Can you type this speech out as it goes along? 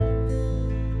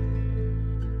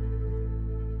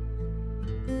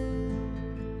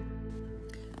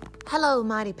Hello,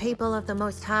 mighty people of the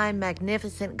Most High,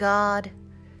 magnificent God.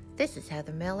 This is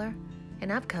Heather Miller,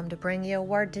 and I've come to bring you a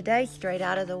word today, straight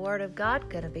out of the Word of God.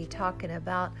 Going to be talking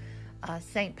about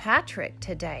St. Patrick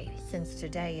today. Since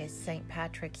today is St.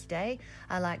 Patrick's Day,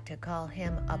 I like to call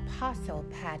him Apostle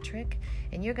Patrick,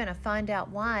 and you're going to find out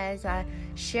why as I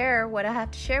share what I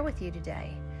have to share with you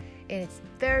today. And it's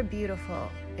very beautiful,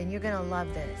 and you're going to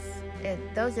love this. And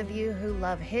those of you who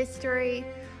love history,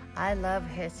 I love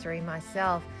history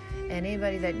myself. And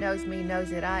anybody that knows me knows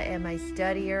that I am a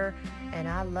studier, and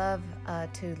I love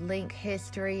to link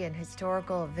history and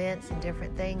historical events and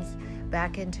different things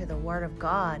back into the Word of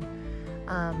God.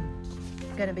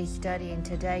 Going to be studying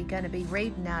today, going to be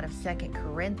reading out of 2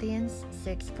 Corinthians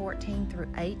 6:14 through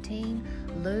 18,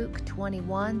 Luke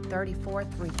 21:34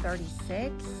 through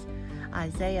 36,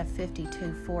 Isaiah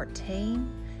 52:14,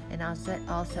 and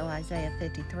also Isaiah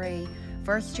 53,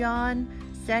 1 John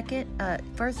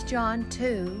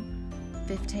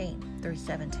 2:15 through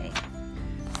 17.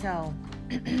 So,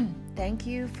 thank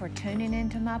you for tuning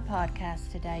into my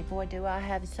podcast today. Boy, do I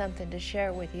have something to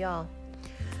share with y'all.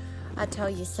 I tell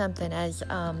you something, as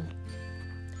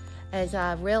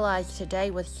I realized today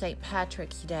with St.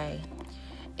 Patrick's Day,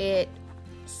 it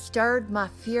stirred my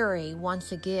fury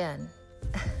once again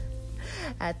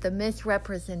at the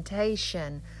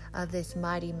misrepresentation of this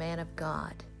mighty man of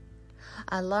God.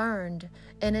 I learned,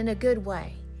 and in a good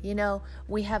way,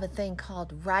 we have a thing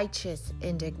called righteous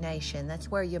indignation. That's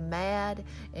where you're mad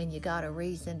and you got a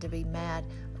reason to be mad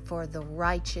for the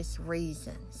righteous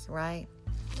reasons, right?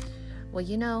 Well,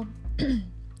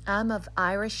 I'm of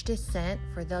Irish descent.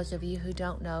 For those of you who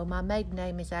don't know, my maiden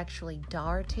name is actually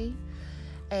Doherty,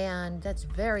 and that's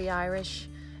very Irish,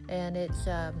 and it's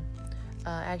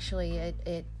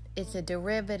it's a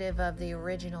derivative of the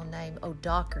original name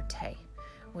O'Doherty,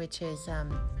 which is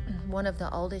one of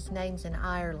the oldest names in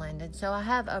Ireland. And so I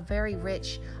have a very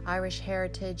rich Irish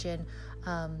heritage, and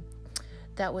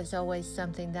that was always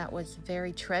something that was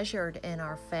very treasured in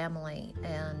our family.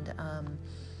 And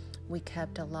we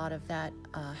kept a lot of that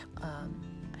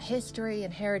history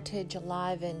and heritage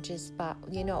alive, and just by,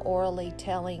 orally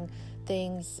telling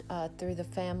things through the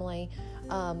family.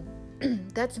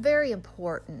 That's very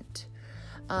important.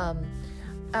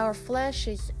 Our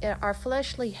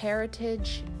fleshly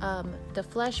heritage, the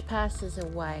flesh passes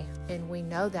away, and we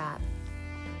know that.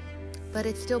 But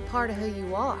it's still part of who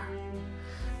you are.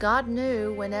 God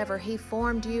knew whenever He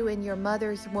formed you in your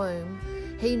mother's womb,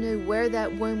 He knew where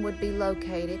that womb would be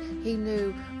located. He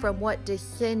knew from what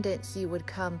descendants you would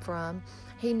come from.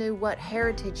 He knew what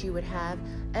heritage you would have.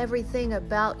 Everything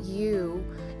about you,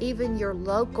 even your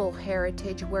local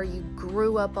heritage where you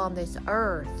grew up on this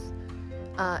earth,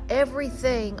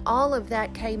 everything, all of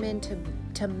that came into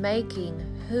making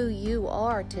who you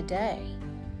are today.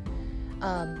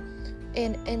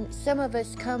 And some of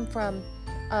us come from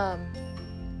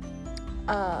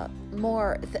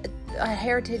more a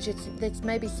heritage that's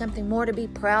maybe something more to be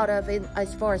proud of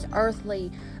as far as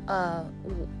earthly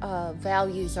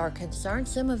values are concerned.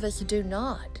 Some of us do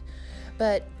not,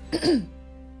 but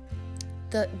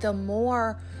the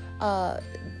more.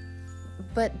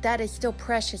 But that is still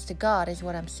precious to God, is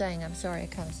what I'm saying. I'm sorry, I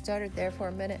kind of stuttered there for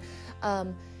a minute.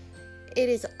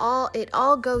 It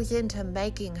all goes into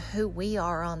making who we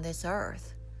are on this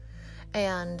earth.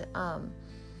 And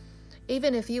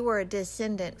even if you were a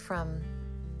descendant from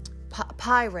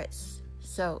pirates,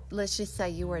 so let's just say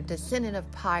you were a descendant of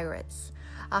pirates.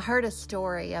 I heard a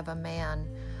story of a man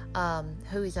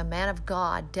who is a man of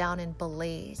God down in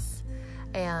Belize.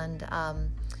 And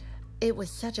it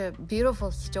was such a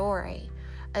beautiful story,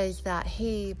 is that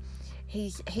he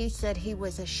said he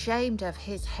was ashamed of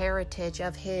his heritage,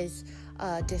 of his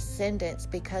descendants,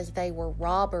 because they were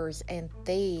robbers and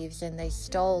thieves, and they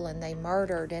stole and they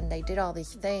murdered and they did all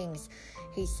these things.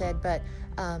 He said, but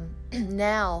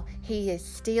now he is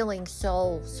stealing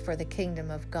souls for the kingdom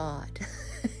of God.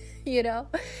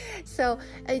 So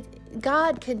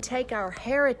God can take our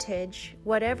heritage,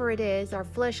 whatever it is, our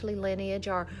fleshly lineage,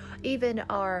 or even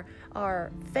our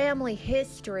family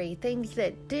history, things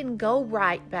that didn't go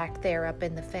right back there up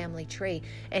in the family tree,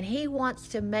 and He wants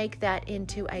to make that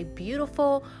into a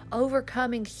beautiful,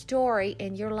 overcoming story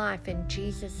in your life in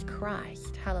Jesus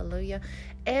Christ. Hallelujah.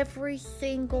 Every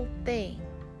single thing,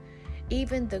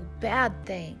 even the bad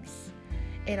things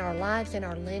in our lives and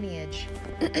our lineage,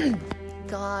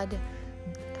 God,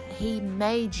 He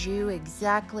made you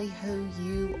exactly who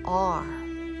you are.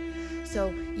 So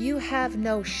you have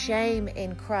no shame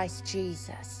in Christ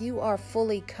Jesus. You are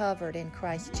fully covered in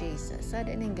Christ Jesus. I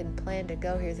didn't even plan to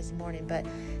go here this morning, but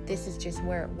this is just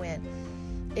where it went.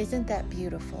 Isn't that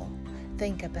beautiful?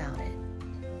 Think about it.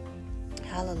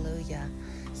 Hallelujah.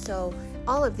 so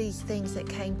all of these things that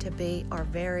came to be are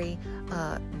very,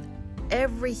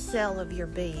 every cell of your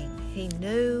being. He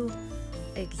knew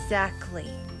exactly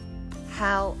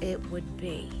how it would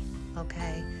be,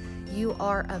 okay? You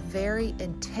are a very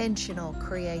intentional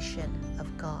creation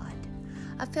of God.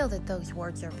 I feel that those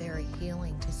words are very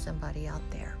healing to somebody out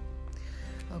there,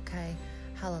 okay?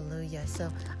 Hallelujah.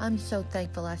 So I'm so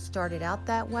thankful I started out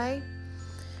that way.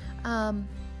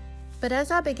 But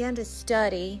as I began to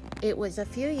study, it was a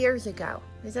few years ago.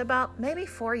 It was about maybe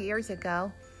 4 years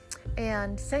ago.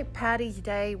 And St. Patty's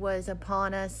Day was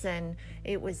upon us, and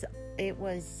it was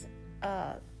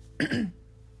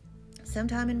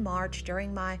sometime in March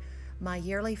during my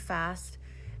yearly fast.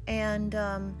 And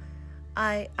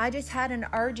I just had an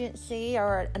urgency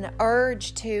or an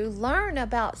urge to learn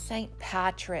about St.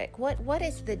 Patrick. What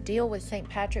is the deal with St.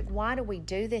 Patrick? Why do we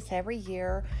do this every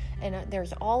year? And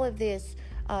there's all of this,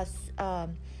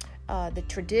 the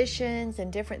traditions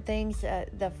and different things,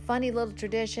 the funny little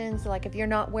traditions, like if you're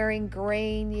not wearing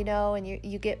green, and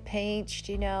you get pinched,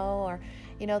 or,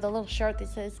 the little shirt that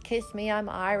says, "Kiss me, I'm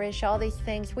Irish," all these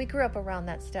things. We grew up around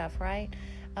that stuff, right?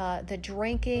 The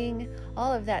drinking,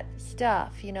 all of that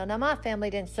stuff, Now, my family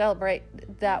didn't celebrate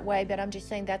that way, but I'm just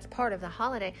saying that's part of the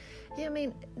holiday.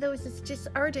 There was this just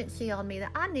urgency on me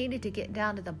that I needed to get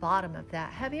down to the bottom of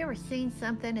that. Have you ever seen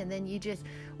something and then you just,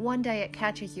 one day it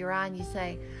catches your eye and you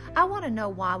say, I want to know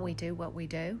why we do what we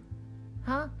do,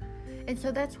 huh? And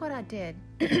so that's what I did.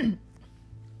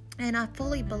 And I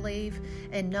fully believe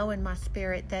and know in my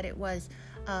spirit that it was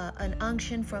an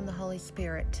unction from the Holy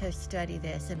Spirit to study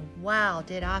this. And wow,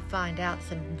 did I find out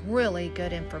some really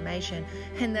good information.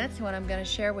 And that's what I'm going to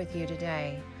share with you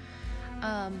today.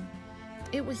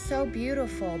 It was so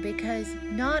beautiful because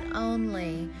not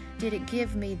only did it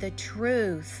give me the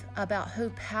truth about who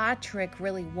Patrick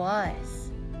really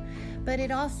was, but it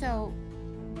also,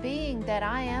 being that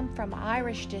I am from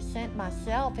Irish descent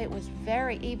myself, it was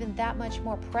even that much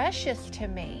more precious to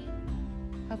me.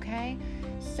 Okay?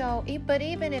 So, but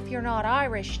even if you're not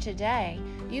Irish today,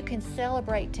 you can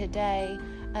celebrate today.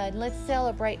 Let's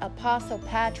celebrate Apostle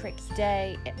Patrick's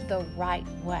Day the right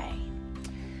way.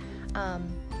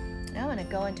 I'm going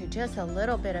to go into just a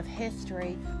little bit of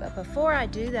history, but before I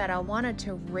do that, I wanted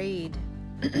to read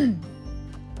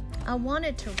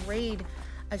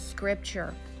a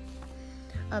scripture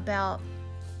about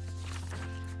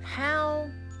how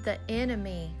the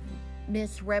enemy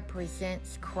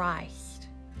misrepresents Christ,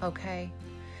 okay?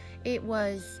 It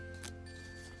was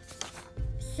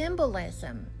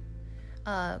symbolism.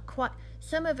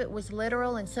 Some of it was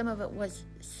literal and some of it was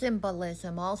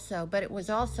symbolism also, but it was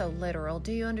also literal.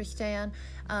 Do you understand?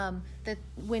 That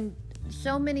when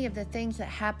so many of the things that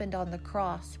happened on the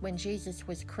cross when Jesus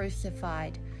was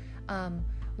crucified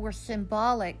were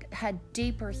symbolic, had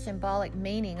deeper symbolic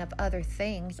meaning of other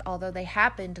things, although they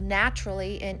happened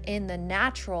naturally and in the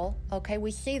natural. Okay, we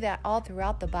see that all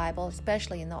throughout the Bible,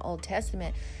 especially in the Old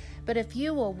Testament. But if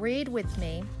you will read with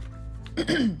me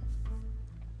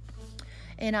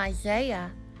in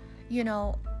Isaiah,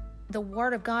 the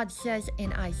Word of God says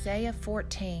in Isaiah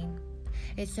 14,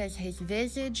 it says, his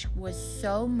visage was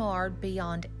so marred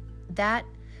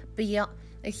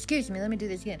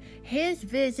His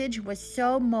visage was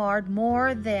so marred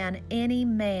more than any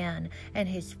man, and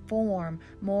his form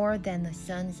more than the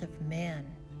sons of men.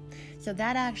 So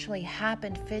that actually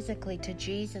happened physically to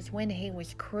Jesus when he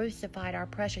was crucified, our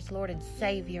precious Lord and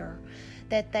Savior.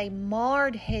 That they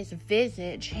marred his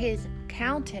visage, his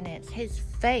countenance, his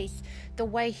face, the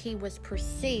way he was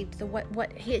perceived,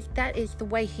 that is the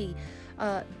way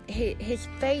his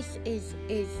face is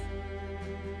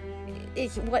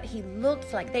what he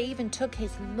looks like. They even took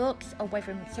his looks away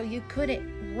from him, so you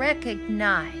couldn't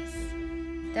recognize.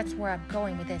 That's where I'm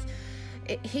going with this.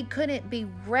 He couldn't be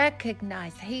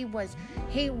recognized. He was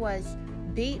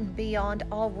beaten beyond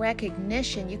all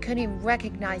recognition. You couldn't even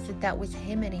recognize that was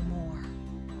him anymore.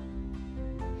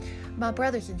 My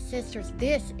brothers and sisters,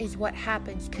 this is what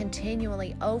happens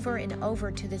continually over and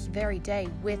over to this very day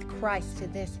with Christ to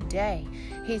this day.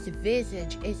 His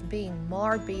visage is being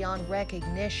marred beyond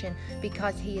recognition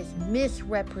because he is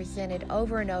misrepresented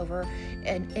over and over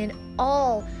and in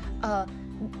all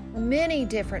many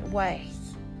different ways.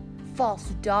 False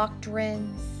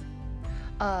doctrines,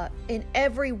 in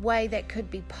every way that could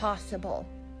be possible,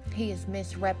 he is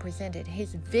misrepresented.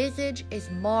 His visage is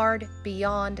marred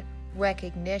beyond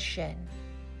recognition.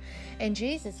 And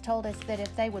Jesus told us that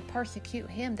if they would persecute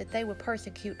him, that they would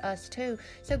persecute us too.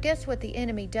 So guess what the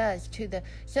enemy does to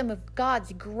some of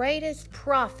God's greatest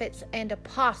prophets and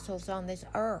apostles on this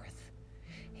earth?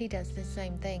 He does the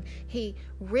same thing. He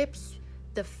rips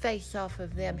the face off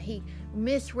of them. He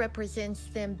misrepresents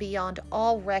them beyond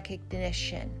all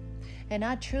recognition. And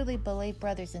I truly believe,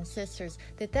 brothers and sisters,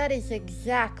 that that is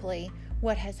exactly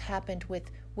what has happened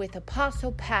with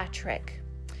Apostle Patrick.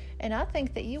 And I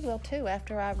think that you will too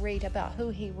after I read about who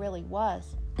he really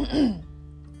was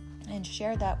and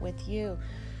share that with you.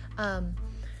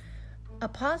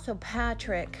 Apostle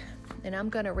Patrick, and I'm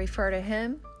going to refer to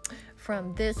him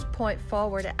from this point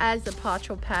forward as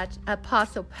Apostle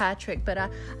Patrick, but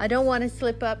I don't want to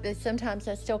slip up that sometimes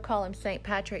I still call him St.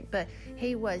 Patrick, but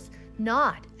he was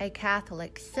not a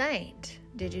Catholic saint.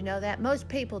 Did you know that? Most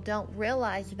people don't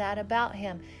realize that about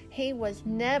him. He was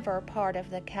never part of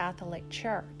the Catholic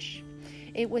Church.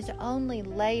 It was only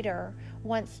later,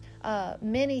 once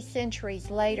many centuries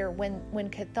later, when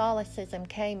Catholicism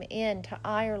came into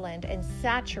Ireland and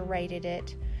saturated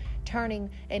it, turning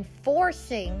and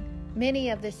forcing many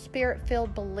of the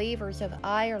spirit-filled believers of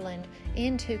Ireland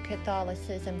into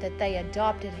Catholicism, that they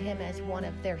adopted him as one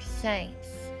of their saints.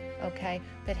 Okay,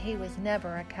 but he was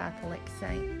never a Catholic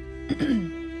saint.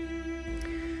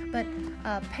 But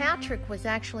Patrick was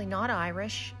actually not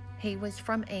Irish. He was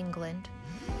from England.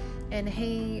 And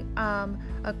he,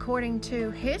 according to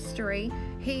history,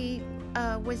 he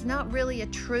was not really a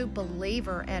true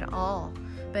believer at all.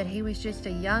 But he was just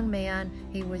a young man.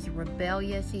 He was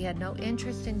rebellious. He had no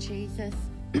interest in Jesus.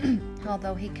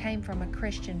 Although he came from a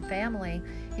Christian family,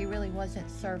 he really wasn't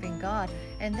serving God.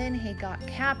 And then he got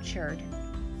captured.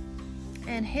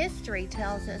 And history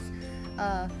tells us,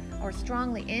 or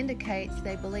strongly indicates,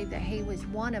 they believe that he was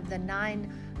one of the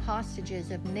 9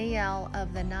 hostages of Niall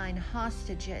of the 9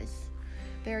 hostages.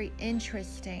 Very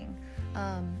interesting.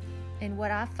 And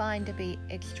what I find to be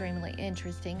extremely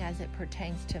interesting as it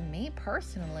pertains to me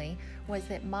personally was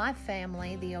that my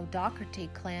family, the O'Doherty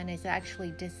clan, is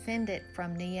actually descended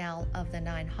from Niall of the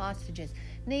 9 hostages.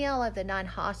 Niall of the 9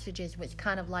 hostages was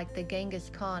kind of like the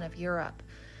Genghis Khan of Europe.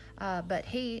 But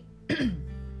he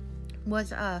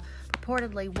was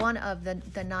purportedly one of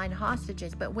the 9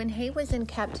 hostages. But when he was in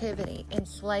captivity, in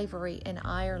slavery in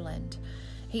Ireland,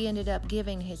 he ended up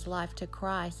giving his life to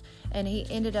Christ, and he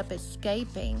ended up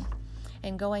escaping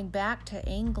and going back to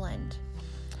England.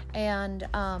 And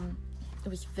it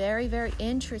was very, very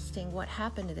interesting what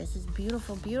happened to this. This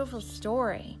beautiful, beautiful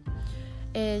story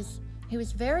is he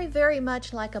was very, very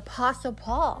much like Apostle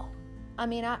Paul. I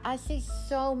mean, I see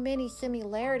so many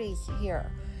similarities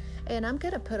here. And I'm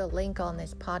going to put a link on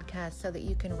this podcast so that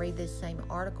you can read this same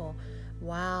article.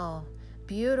 Wow.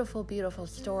 Beautiful, beautiful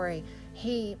story.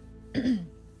 He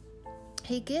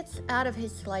gets out of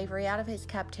his slavery, out of his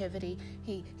captivity.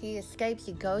 He escapes.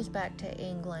 He goes back to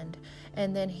England.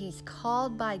 And then he's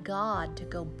called by God to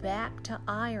go back to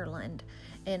Ireland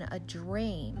in a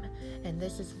dream. And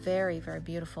this is very, very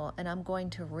beautiful. And I'm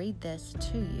going to read this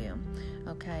to you.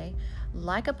 Okay?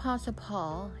 Like Apostle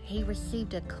Paul, he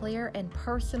received a clear and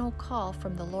personal call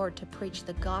from the Lord to preach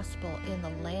the gospel in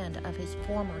the land of his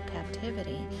former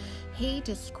captivity. He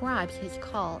describes his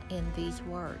call in these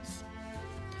words.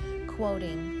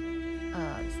 Quoting,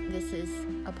 this is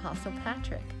Apostle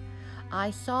Patrick.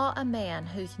 I saw a man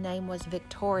whose name was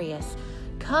Victorious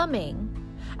coming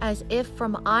as if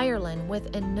from Ireland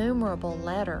with innumerable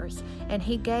letters, and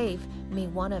he gave me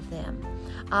one of them.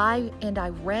 I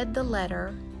read the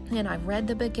letter, and I read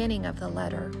the beginning of the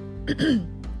letter.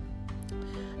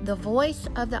 The voice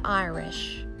of the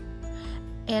Irish.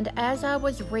 And as I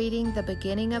was reading the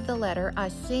beginning of the letter, I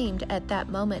seemed at that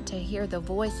moment to hear the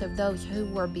voice of those who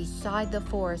were beside the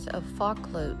forest of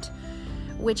Falkloot,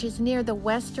 which is near the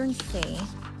western sea.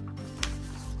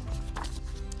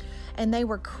 And they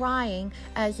were crying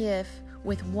as if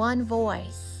with one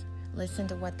voice. Listen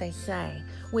to what they say.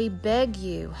 We beg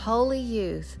you, holy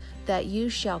youth, that you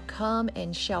shall come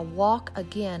and shall walk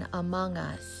again among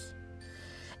us.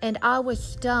 And I was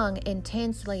stung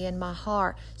intensely in my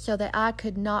heart so that I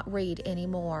could not read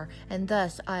anymore. And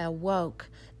thus I awoke.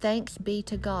 Thanks be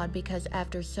to God, because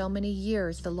after so many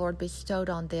years the Lord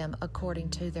bestowed on them according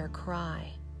to their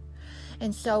cry.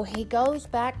 And so he goes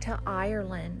back to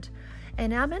Ireland.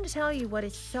 And I'm going to tell you what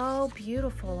is so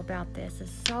beautiful about this,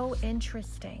 is so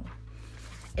interesting,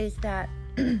 is that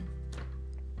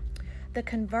the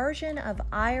conversion of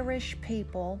Irish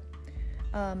people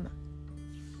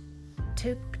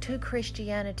to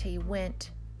Christianity went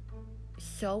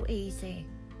so easy.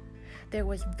 There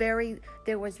was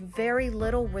very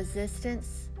little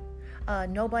resistance.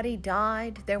 Nobody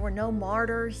died. There were no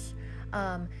martyrs.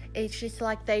 It's just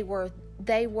like they were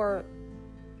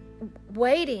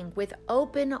waiting with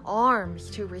open arms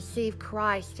to receive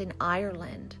Christ in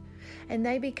Ireland. And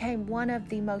they became one of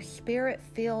the most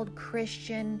spirit-filled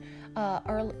Christian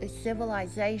early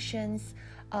civilizations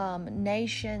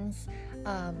nations.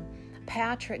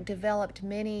 Patrick developed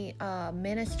many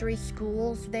ministry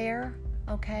schools there,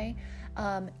 okay?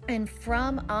 And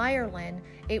from Ireland,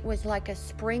 it was like a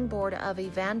springboard of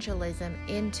evangelism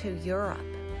into Europe,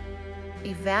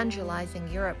 evangelizing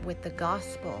Europe with the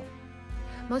gospel.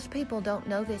 Most people don't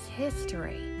know this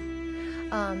history.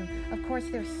 Of course,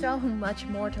 there's so much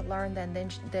more to learn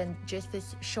than just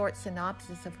this short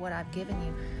synopsis of what I've given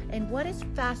you. And what is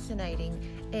fascinating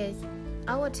is,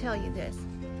 I will tell you this,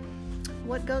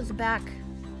 what goes back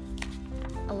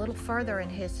a little further in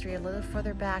history, a little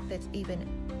further back, that's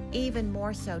even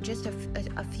more so, just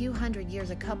a few hundred years,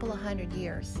 a couple of hundred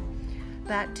years,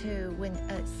 back to when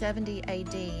 70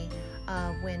 AD,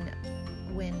 when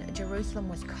Jerusalem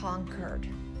was conquered.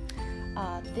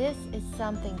 This is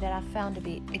something that I found to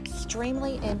be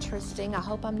extremely interesting. I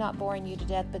hope I'm not boring you to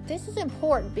death, but this is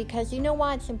important because, you know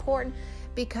why it's important?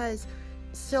 Because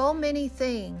so many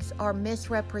things are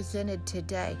misrepresented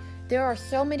today. There are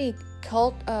so many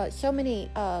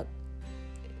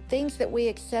things that we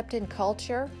accept in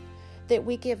culture that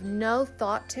we give no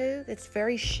thought to. It's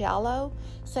very shallow.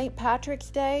 St. Patrick's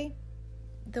Day,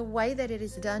 the way that it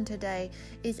is done today,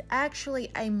 is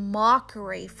actually a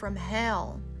mockery from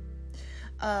hell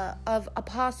of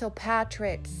Apostle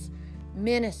Patrick's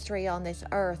ministry on this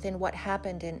earth and what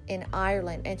happened in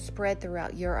Ireland and spread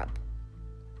throughout Europe.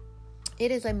 It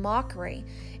is a mockery.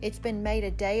 It's been made a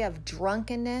day of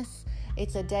drunkenness.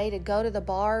 It's a day to go to the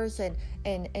bars and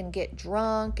get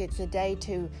drunk. It's a day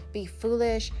to be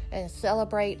foolish and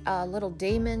celebrate little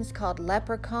demons called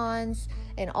leprechauns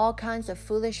and all kinds of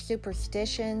foolish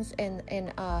superstitions. And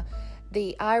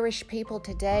the Irish people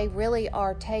today really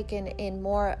are taken in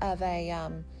more of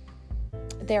a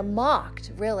they're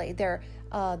mocked, really.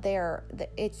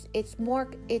 It's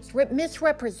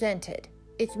misrepresented.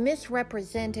 It's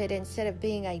misrepresented instead of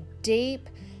being a deep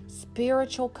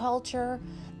spiritual culture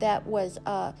that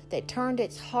turned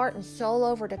its heart and soul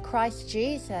over to Christ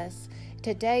Jesus.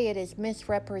 Today it is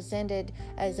misrepresented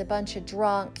as a bunch of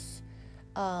drunks.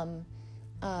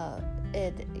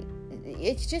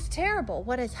 It's just terrible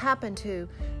what has happened to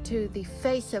the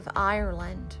face of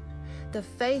Ireland, the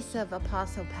face of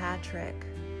Apostle Patrick,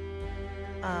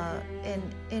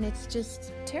 and it's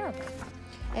just terrible.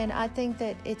 And I think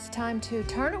that it's time to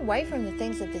turn away from the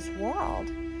things of this world,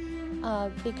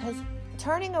 because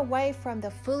turning away from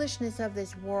the foolishness of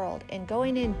this world and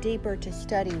going in deeper to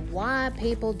study why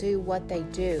people do what they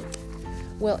do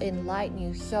will enlighten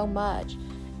you so much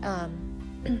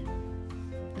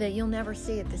that you'll never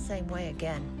see it the same way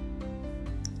again.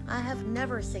 I have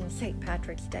never seen St.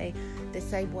 Patrick's Day the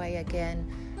same way again.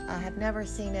 I have never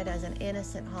seen it as an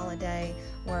innocent holiday,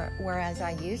 whereas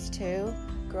I used to.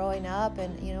 Growing up,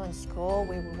 and in school,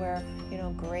 we would wear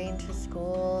green to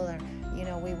school, or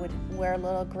we would wear a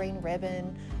little green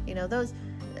ribbon.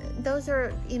 Those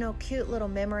are cute little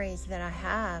memories that I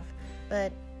have.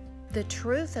 But the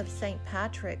truth of St.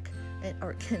 Patrick,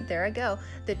 there I go.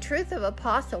 The truth of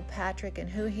Apostle Patrick and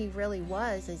who he really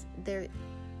was is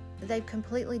they've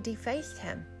completely defaced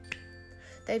him.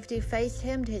 They've defaced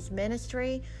him, his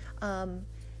ministry,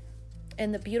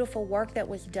 and the beautiful work that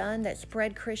was done that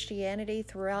spread Christianity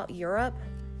throughout Europe,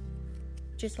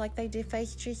 just like they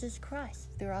defaced Jesus Christ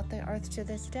throughout the earth to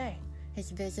this day.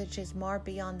 His visage is marred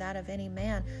beyond that of any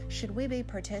man. Should we be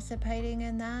participating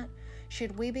in that?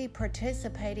 Should we be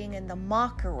participating in the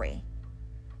mockery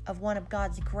of one of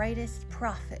God's greatest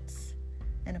prophets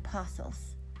and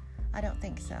apostles? I don't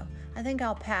think so. I think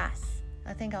I'll pass.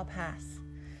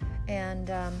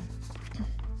 And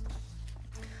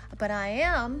but I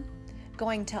am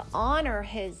going to honor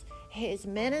his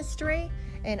ministry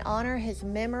and honor his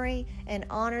memory and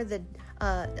honor the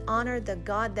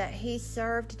God that he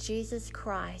served, Jesus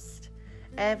Christ,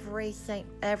 every St.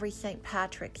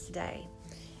 Patrick's Day.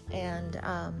 And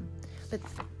but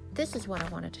this is what I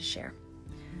wanted to share.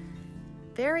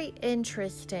 Very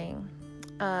interesting.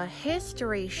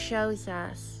 History shows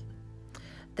us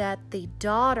that the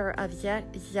daughter of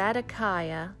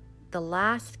Zedekiah, the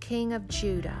last king of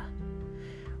Judah,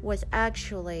 was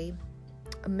actually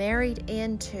married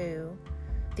into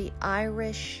the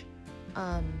Irish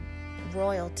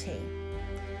royalty.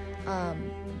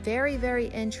 Very, very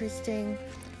interesting.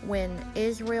 When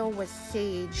Israel was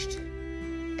sieged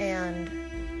and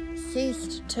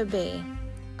ceased to be,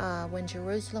 when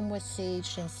Jerusalem was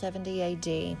sieged in 70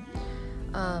 AD,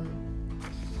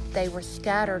 they were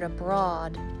scattered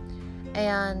abroad.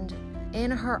 And in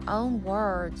her own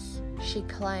words, she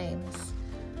claims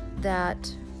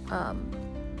that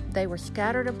they were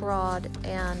scattered abroad,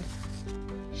 and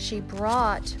she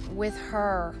brought with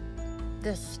her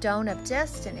the stone of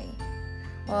destiny,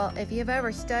 Well, if you've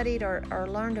ever studied or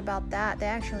learned about that, they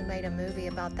actually made a movie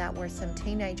about that where some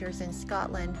teenagers in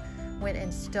Scotland went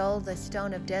and stole the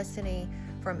Stone of Destiny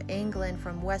from England,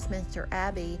 from Westminster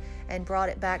Abbey, and brought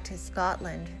it back to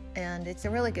Scotland. And it's a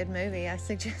really good movie. I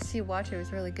suggest you watch it. It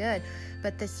was really good.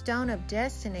 But the Stone of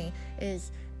Destiny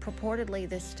is purportedly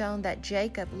the stone that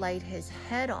Jacob laid his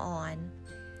head on,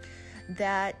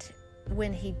 that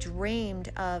when he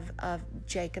dreamed of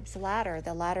Jacob's ladder,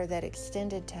 the ladder that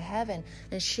extended to heaven,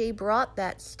 and she brought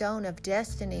that Stone of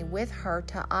Destiny with her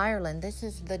to Ireland. This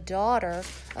is the daughter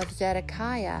of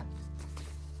Zedekiah.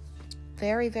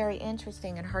 Very, very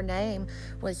interesting. And her name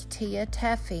was Tia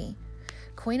Tephi,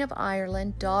 Queen of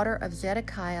Ireland, daughter of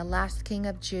Zedekiah, last king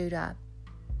of Judah.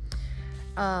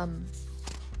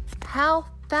 How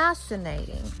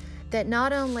fascinating that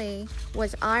not only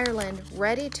was Ireland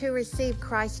ready to receive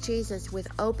Christ Jesus with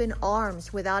open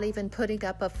arms without even putting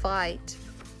up a fight.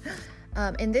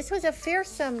 And this was a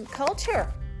fearsome culture.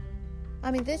 I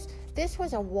mean, this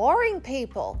was a warring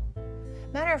people.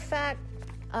 Matter of fact,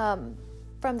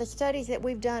 from the studies that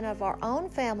we've done of our own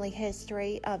family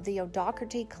history of the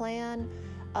O'Doherty clan,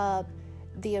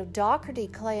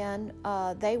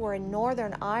 they were in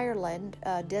Northern Ireland,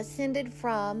 descended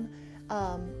from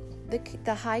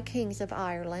the high kings of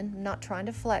Ireland. I'm not trying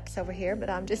to flex over here, but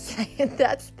I'm just saying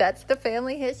that's the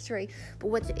family history. But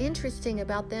what's interesting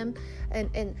about them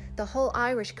and the whole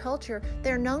Irish culture,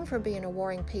 they're known for being a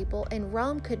warring people, and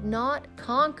Rome could not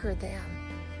conquer them.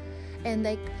 And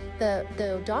the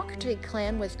O'Doherty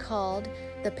clan was called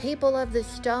the people of the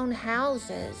stone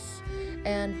houses,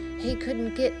 and he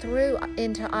couldn't get through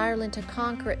into Ireland to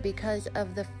conquer it because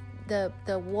of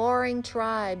the warring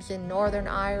tribes in Northern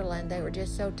Ireland. They were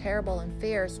just so terrible and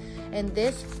fierce. And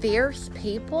this fierce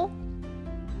people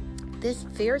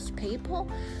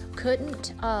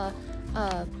couldn't,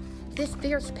 this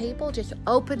fierce people just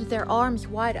opened their arms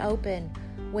wide open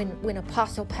when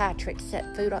Apostle Patrick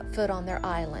set foot on their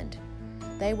island.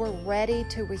 They were ready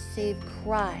to receive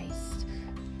Christ.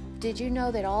 Did you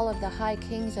know that all of the high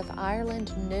kings of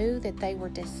Ireland knew that they were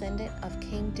descendant of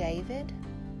King David?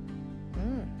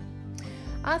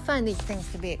 I find these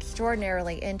things to be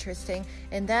extraordinarily interesting,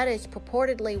 and that is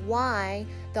purportedly why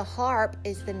the harp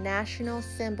is the national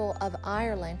symbol of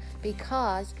Ireland,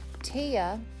 because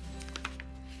Tia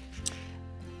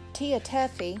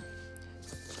Tephi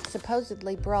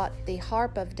supposedly brought the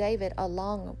harp of David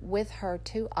along with her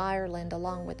to Ireland,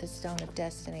 along with the Stone of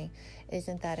Destiny.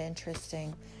 Isn't that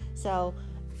interesting? So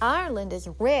Ireland is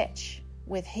rich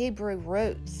with Hebrew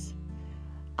roots.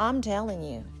 I'm telling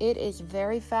you, it is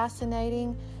very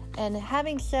fascinating. And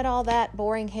having said all that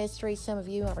boring history, some of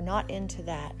you are not into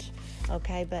that,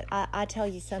 okay? But I tell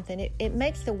you something, it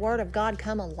makes the Word of God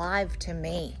come alive to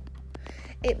me.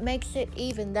 It makes it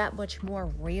even that much more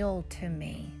real to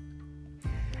me.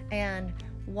 And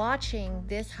watching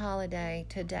this holiday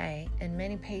today, and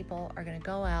many people are going to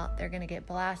go out, they're going to get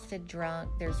blasted drunk,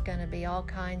 there's going to be all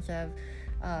kinds of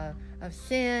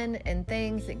sin and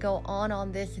things that go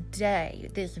on this day,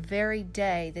 this very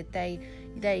day that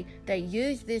they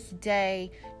use this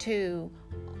day to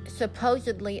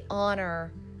supposedly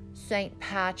honor St.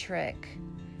 Patrick,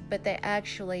 but they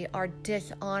actually are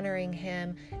dishonoring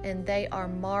him, and they are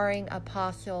marring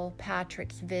Apostle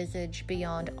Patrick's visage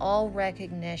beyond all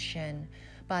recognition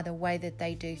by the way that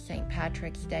they do St.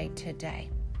 Patrick's Day today.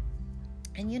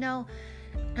 And you know,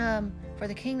 for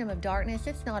the kingdom of darkness,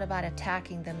 it's not about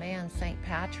attacking the man St.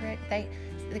 Patrick.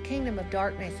 The kingdom of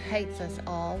darkness hates us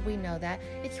all. We know that.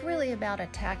 It's really about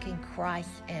attacking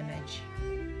Christ's image.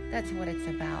 That's what it's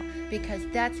about, because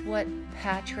that's what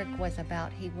Patrick was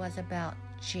about. He was about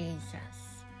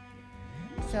Jesus.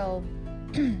 So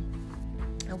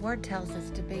the Word tells us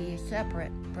to be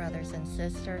separate, brothers and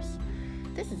sisters.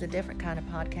 This is a different kind of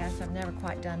podcast. I've never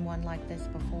quite done one like this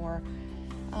before.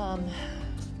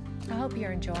 I hope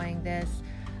you're enjoying this.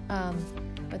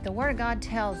 But the Word of God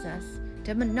tells us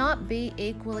to not be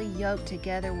equally yoked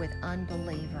together with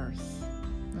unbelievers.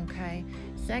 Okay?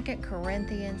 2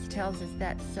 Corinthians tells us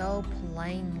that so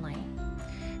plainly.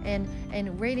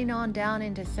 And reading on down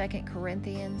into 2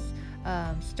 Corinthians,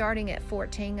 starting at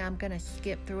 14, I'm going to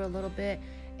skip through a little bit,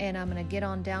 and I'm going to get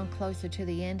on down closer to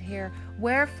the end here.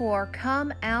 Wherefore,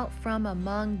 come out from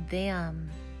among them,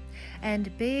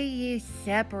 and be ye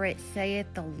separate, saith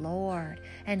the Lord,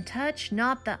 and touch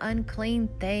not the unclean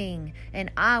thing,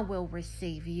 and I will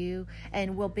receive you,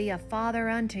 and will be a father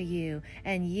unto you,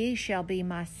 and ye shall be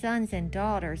my sons and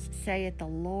daughters, saith the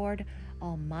Lord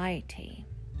Almighty.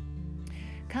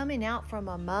 Coming out from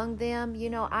among them, you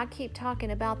know, I keep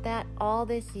talking about that all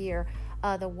this year.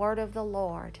 The word of the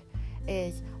Lord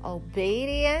is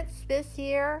obedience this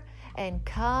year, and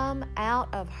come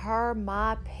out of her,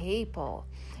 my people.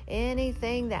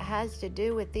 Anything that has to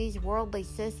do with these worldly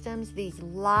systems, these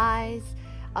lies,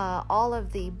 all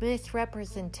of the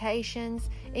misrepresentations,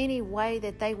 any way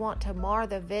that they want to mar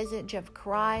the visage of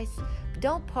Christ,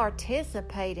 don't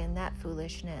participate in that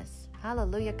foolishness.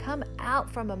 Hallelujah. Come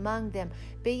out from among them.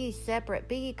 Be ye separate.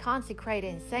 Be ye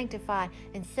consecrated and sanctified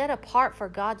and set apart for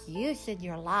God's use in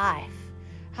your life.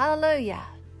 Hallelujah.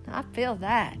 I feel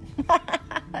that.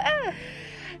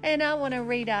 And I want to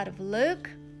read out of Luke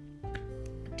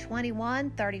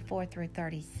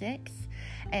 21:34-36.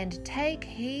 And take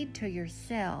heed to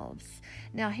yourselves.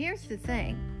 Now here's the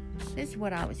thing. This is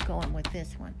what I was going with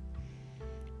this one.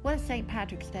 What is St.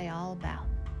 Patrick's Day all about?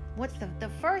 What's the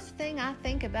first thing I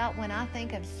think about when I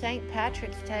think of St.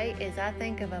 Patrick's Day is I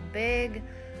think of a big,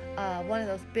 one of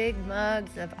those big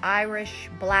mugs of Irish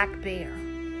black beer.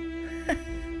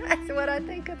 That's what I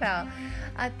think about.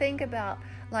 I think about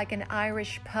like an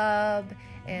Irish pub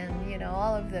and, you know,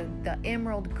 all of the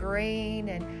emerald green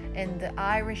and the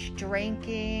Irish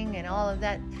drinking and all of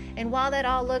that. And while that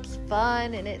all looks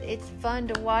fun and it's fun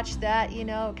to watch that, you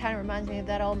know, it kind of reminds me of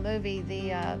that old movie,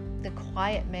 The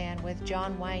Quiet Man with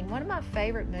John Wayne. One of my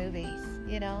favorite movies,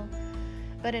 you know.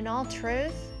 But in all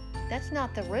truth, that's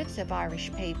not the roots of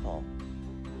Irish people.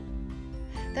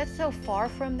 That's so far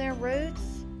from their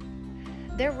roots.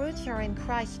 Their roots are in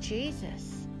Christ Jesus.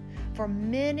 For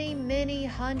many, many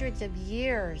hundreds of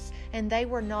years, and they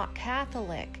were not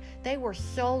Catholic. They were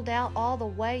sold out all the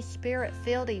way,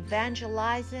 Spirit-filled,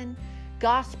 evangelizing,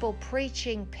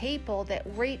 gospel-preaching people that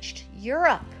reached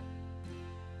Europe.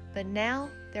 But now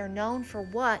they're known for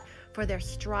what? For their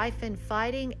strife and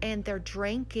fighting and their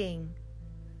drinking.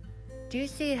 Do you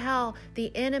see how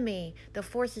the enemy, the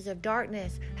forces of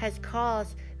darkness, has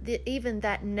caused even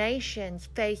that nation's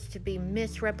face to be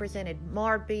misrepresented,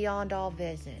 marred beyond all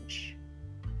visage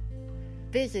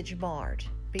marred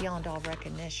beyond all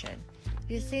recognition?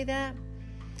 You see that?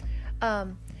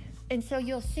 And so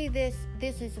you'll see this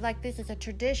is a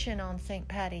tradition on St.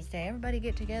 Patty's Day. Everybody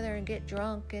get together and get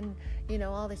drunk and, you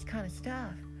know, all this kind of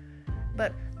stuff.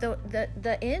 But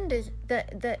the end is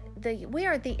we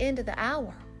are at the end of the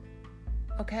hour.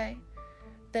 Okay?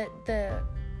 The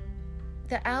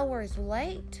hour is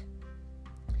late.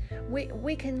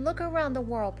 We can look around the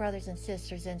world, brothers and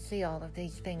sisters, and see all of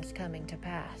these things coming to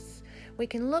pass. We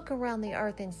can look around the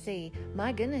earth and see,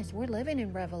 my goodness, we're living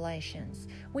in Revelations.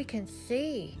 We can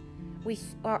see,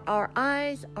 our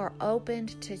eyes are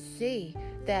opened to see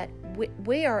that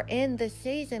we are in the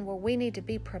season where we need to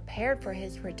be prepared for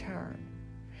His return.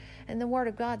 And the Word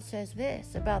of God says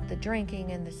this about the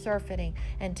drinking and the surfeiting.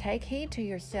 And take heed to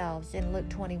yourselves in Luke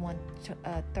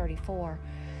 21:34.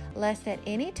 Lest at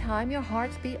any time your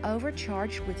hearts be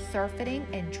overcharged with surfeiting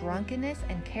and drunkenness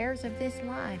and cares of this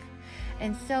life,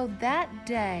 and so that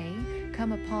day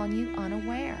come upon you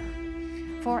unaware.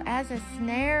 For as a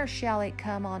snare shall it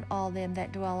come on all them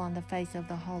that dwell on the face of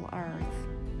the whole earth.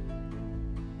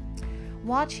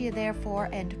 Watch ye therefore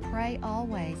and pray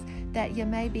always, that ye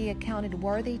may be accounted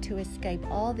worthy to escape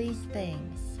all these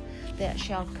things that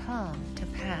shall come to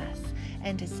pass,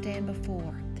 and to stand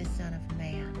before the Son of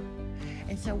Man.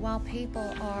 And so while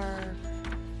people are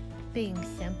being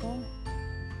simple,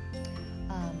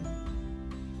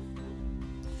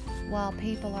 while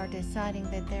people are deciding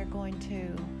that they're going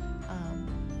to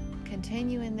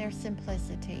continue in their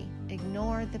simplicity,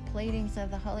 ignore the pleadings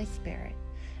of the Holy Spirit,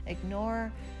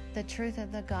 ignore the truth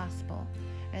of the gospel,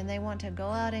 and they want to go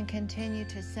out and continue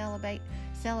to celebrate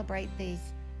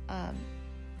these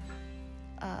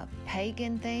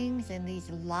pagan things and these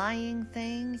lying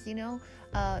things, you know.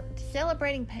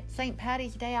 Celebrating St.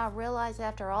 Patty's Day, I realized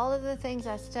after all of the things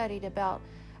I studied about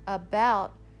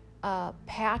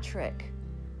Patrick,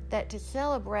 that to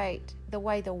celebrate the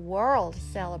way the world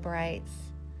celebrates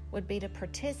would be to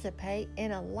participate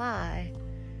in a lie.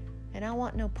 And I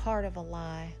want no part of a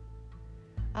lie.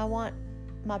 I want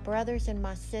my brothers and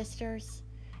my sisters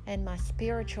and my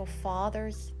spiritual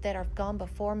fathers that have gone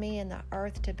before me in the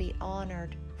earth to be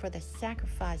honored for the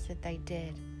sacrifice that they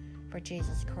did for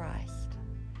Jesus Christ.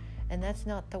 And that's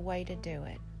not the way to do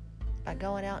it. By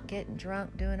going out, getting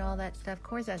drunk, doing all that stuff. Of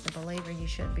course, as a believer, you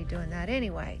shouldn't be doing that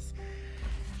anyways.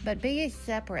 But be ye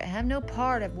separate. Have no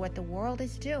part of what the world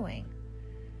is doing.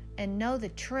 And know the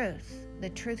truth. The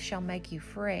truth shall make you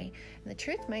free. And the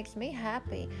truth makes me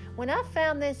happy. When I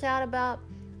found this out about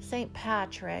St.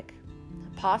 Patrick,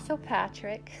 Apostle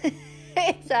Patrick,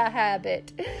 it's a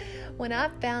habit. When I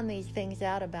found these things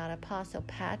out about Apostle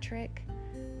Patrick,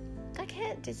 I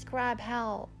can't describe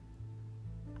how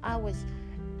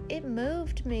it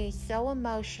moved me so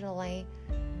emotionally.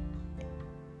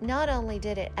 Not only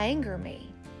did it anger me,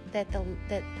 that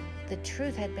the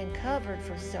truth had been covered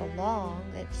for so long,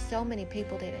 that so many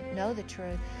people didn't know the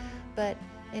truth. But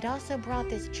it also brought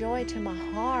this joy to my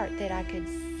heart that I could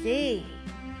see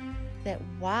that,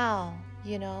 wow,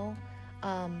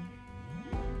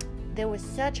 there was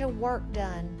such a work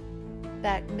done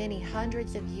back many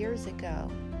hundreds of years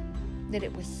ago that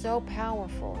it was so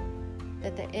powerful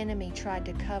that the enemy tried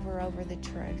to cover over the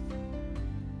truth.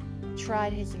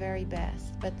 Tried his very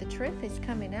best. But the truth is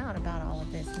coming out about all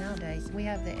of this nowadays. We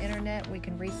have the internet. We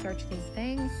can research these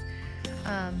things.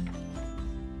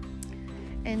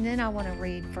 And then I want to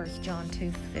read 1 John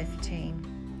 2:15.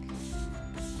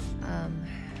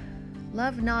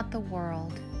 Love not the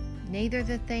world, neither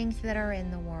the things that are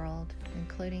in the world,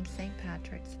 including St.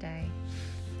 Patrick's Day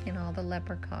and all the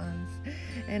leprechauns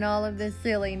and all of this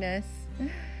silliness,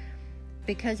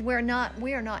 because we are not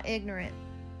ignorant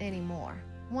anymore.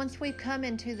 Once we come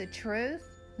into the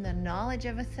truth, the knowledge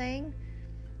of a thing,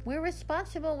 we're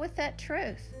responsible with that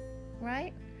truth,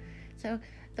 right? So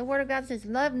the Word of God says,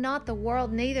 love not the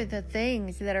world, neither the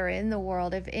things that are in the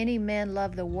world. If any man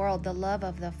love the world, the love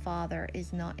of the Father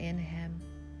is not in him.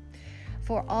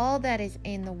 For all that is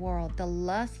in the world, the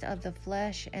lust of the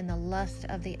flesh and the lust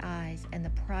of the eyes and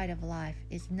the pride of life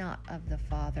is not of the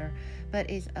Father, but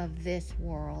is of this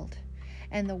world.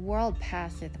 And the world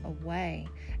passeth away,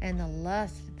 and the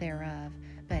lust thereof,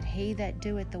 but he that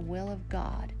doeth the will of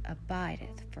God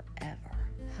abideth forever.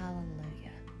 Hallelujah.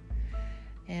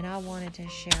 And I wanted to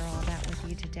share all that with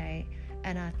you today,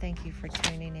 and I thank you for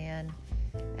tuning in.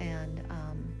 And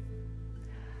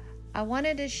I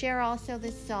wanted to share also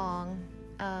this song.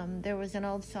 There was an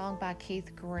old song by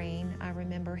Keith Green. I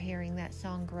remember hearing that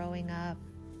song growing up.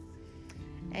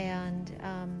 And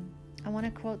I want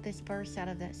to quote this verse out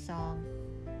of that song.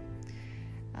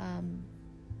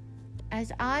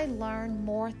 As I learn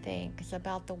more things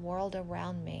about the world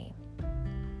around me,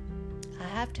 I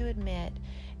have to admit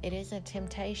it is a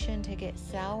temptation to get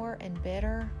sour and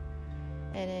bitter,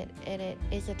 and it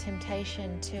is a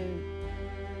temptation to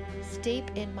steep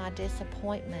in my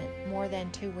disappointment more than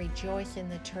to rejoice in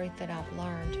the truth that I've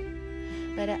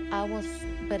learned.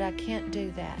 But I can't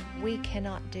do that. We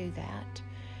cannot do that.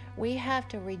 We have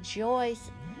to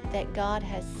rejoice that God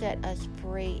has set us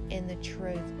free in the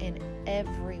truth in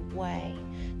every way,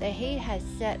 that He has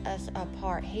set us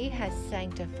apart. He has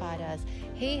sanctified us.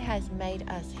 He has made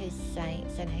us His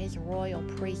saints and His royal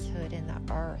priesthood in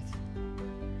the earth.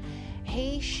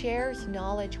 He shares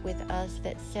knowledge with us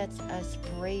that sets us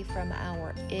free from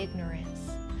our ignorance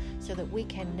so that we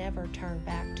can never turn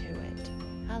back to it.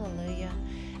 Hallelujah.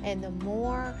 And the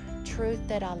more truth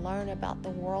that I learn about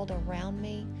the world around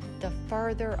me, the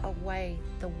further away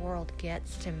the world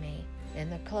gets to me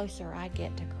and the closer I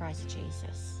get to Christ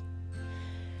Jesus.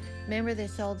 Remember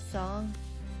this old song?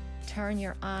 Turn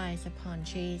your eyes upon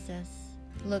Jesus.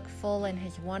 Look full in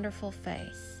His wonderful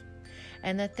face,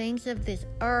 and the things of this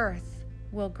earth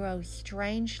will grow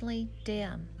strangely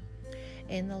dim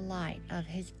in the light of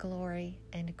His glory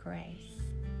and grace.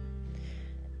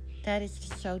 That is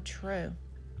so true.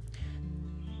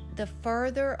 The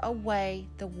further away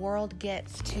the world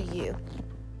gets to you,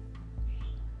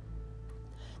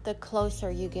 the closer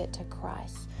you get to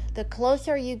Christ. The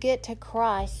closer you get to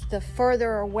Christ, the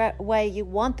further away you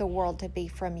want the world to be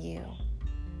from you.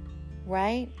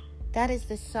 Right? That is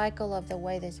the cycle of the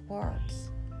way this works.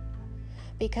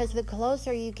 Because the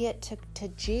closer you get to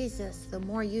Jesus, the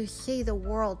more you see the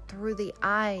world through the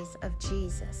eyes of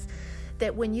Jesus.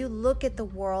 That when you look at the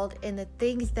world and the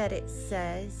things that it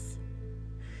says,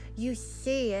 you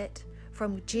see it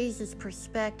from Jesus'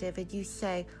 perspective, and you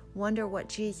say, wonder what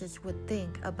Jesus would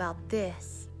think about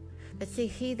this. But see,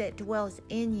 He that dwells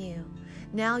in you,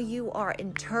 now you are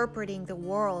interpreting the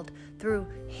world through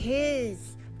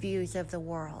His views of the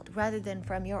world rather than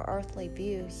from your earthly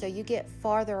view. So you get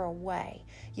farther away.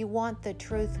 You want the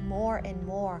truth more and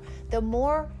more. The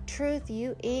more truth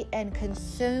you eat and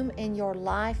consume in your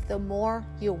life, the more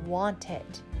you want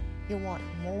it. You want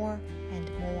more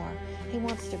and more. He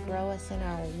wants to grow us in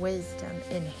our wisdom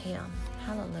in Him.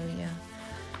 Hallelujah.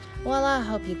 Well, I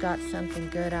hope you got something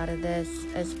good out of this.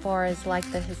 As far as like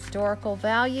the historical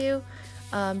value,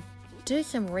 do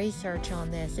some research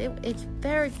on this. It's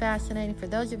very fascinating. For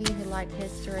those of you who like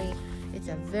history, it's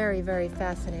a very, very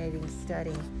fascinating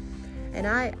study. And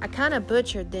I kind of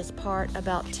butchered this part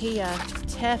about Tia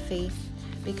Teffy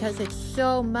because it's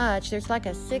so much. There's like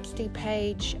a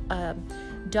 60-page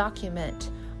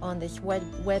document on this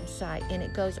website, and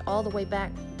it goes all the way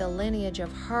back, the lineage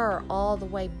of her all the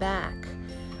way back.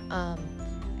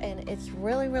 And it's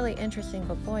really, really interesting,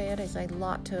 but boy, it is a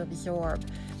lot to absorb.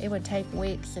 It would take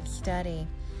weeks of study.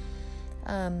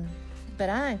 But But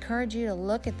I encourage you to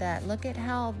look at that. Look at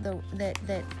how the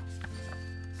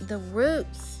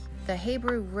roots, the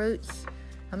Hebrew roots.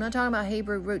 I'm not talking about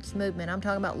Hebrew roots movement. I'm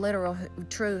talking about literal,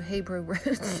 true Hebrew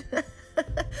roots.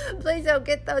 Please don't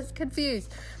get those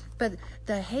confused. But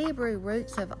the Hebrew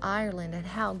roots of Ireland and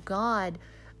how God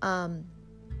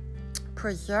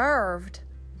preserved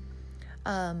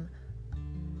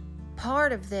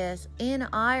part of this in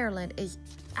Ireland is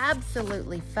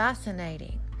absolutely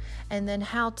fascinating. And then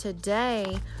how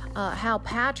today, how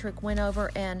Patrick went over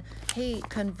and he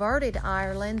converted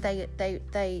Ireland.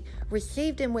 They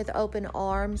received him with open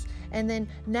arms. And then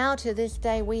now to this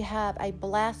day, we have a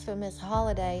blasphemous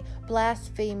holiday,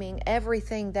 blaspheming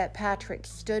everything that Patrick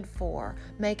stood for,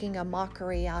 making a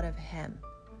mockery out of him.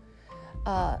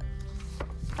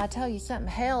 I tell you something,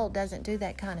 hell doesn't do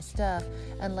that kind of stuff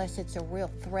unless it's a real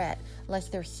threat, unless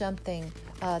there's something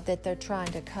that they're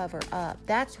trying to cover up.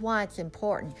 That's why it's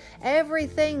important.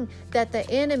 Everything that the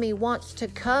enemy wants to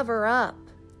cover up,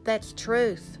 that's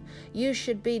truth. You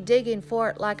should be digging for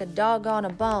it like a dog on a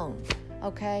bone,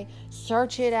 okay?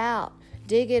 Search it out.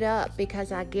 Dig it up,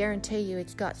 because I guarantee you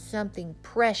it's got something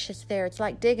precious there. It's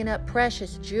like digging up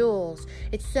precious jewels.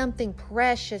 It's something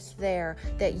precious there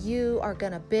that you are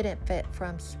going to benefit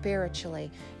from spiritually.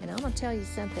 And I'm going to tell you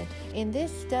something. In this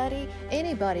study,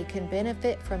 anybody can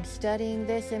benefit from studying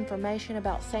this information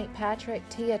about St. Patrick,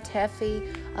 Tia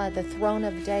Teffy, the throne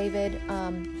of David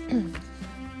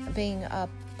being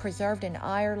preserved in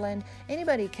Ireland.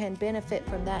 Anybody can benefit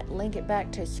from that. Link it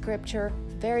back to Scripture.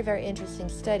 Very, very interesting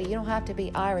study. You don't have to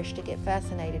be Irish to get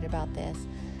fascinated about this.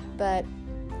 But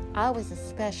I was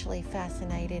especially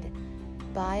fascinated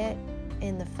by it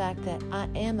in the fact that I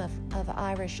am of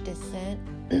Irish descent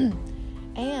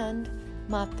and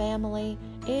my family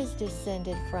is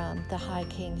descended from the High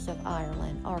Kings of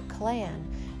Ireland, our clan.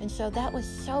 And so that was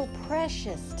so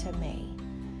precious to me.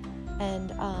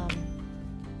 And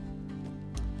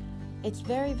it's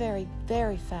very, very,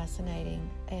 very fascinating.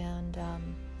 And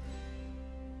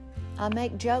I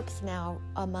make jokes now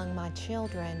among my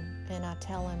children, and I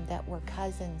tell them that we're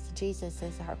cousins. Jesus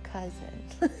is our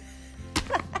cousin.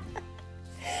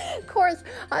 Of course,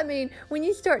 I mean, when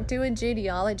you start doing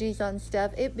genealogies on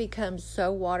stuff, it becomes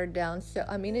so watered down. So,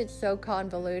 I mean, it's so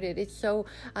convoluted. It's so,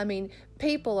 I mean,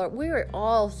 we're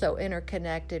all so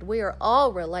interconnected. We are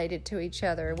all related to each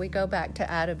other. We go back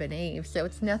to Adam and Eve, so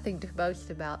it's nothing to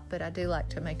boast about, but I do like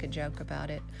to make a joke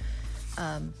about it.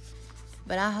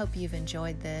 But I hope you've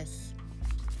enjoyed this.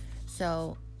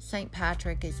 So, St.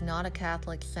 Patrick is not a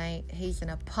Catholic saint. He's an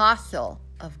apostle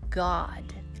of God.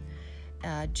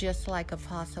 Just like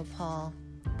Apostle Paul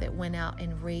that went out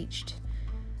and reached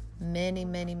many,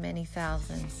 many, many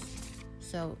thousands.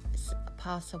 So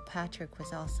Apostle Patrick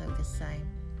was also the same.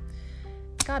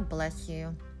 God bless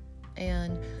you.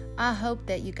 And I hope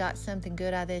that you got something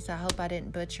good out of this. I hope I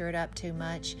didn't butcher it up too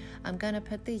much. I'm going to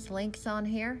put these links on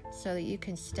here so that you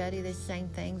can study the same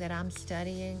thing that I'm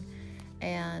studying.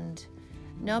 And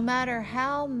no matter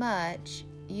how much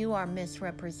you are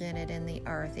misrepresented in the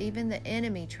earth, even the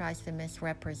enemy tries to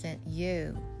misrepresent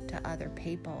you to other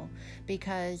people,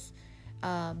 because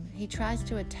he tries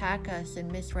to attack us and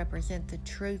misrepresent the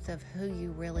truth of who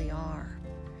you really are.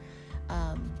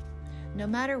 No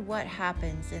matter what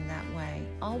happens in that way,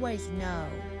 always know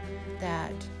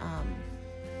that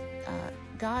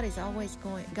God is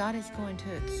going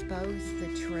to expose the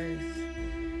truth,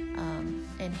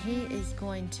 and He is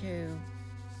going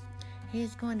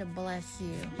to bless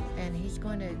you, and He's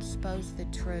going to expose the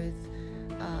truth,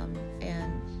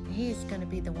 and He is going to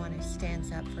be the one who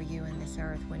stands up for you in this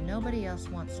earth when nobody else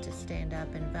wants to stand up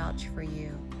and vouch for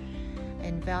you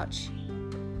and vouch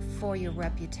for your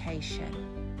reputation.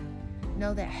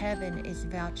 Know that heaven is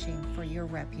vouching for your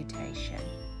reputation,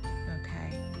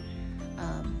 okay?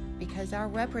 Because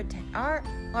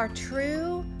our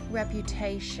true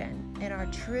reputation and our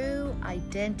true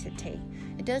identity,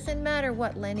 it doesn't matter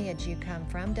what lineage you come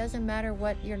from, doesn't matter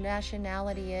what your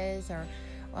nationality is, or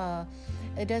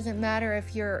it doesn't matter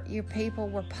if your people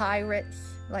were pirates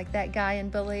like that guy in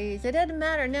Belize. It doesn't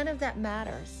matter. None of that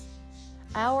matters.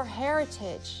 Our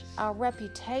heritage, our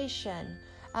reputation,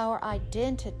 our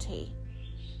identity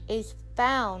is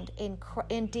found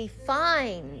and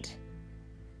defined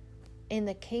in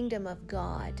the kingdom of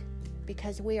God,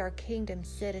 because we are kingdom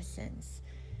citizens.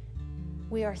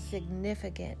 We are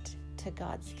significant to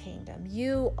God's kingdom.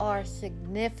 You are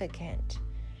significant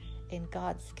in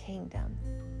God's kingdom.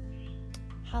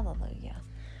 Hallelujah.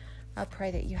 I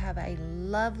pray that you have a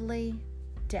lovely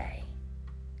day.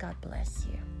 God bless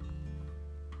you.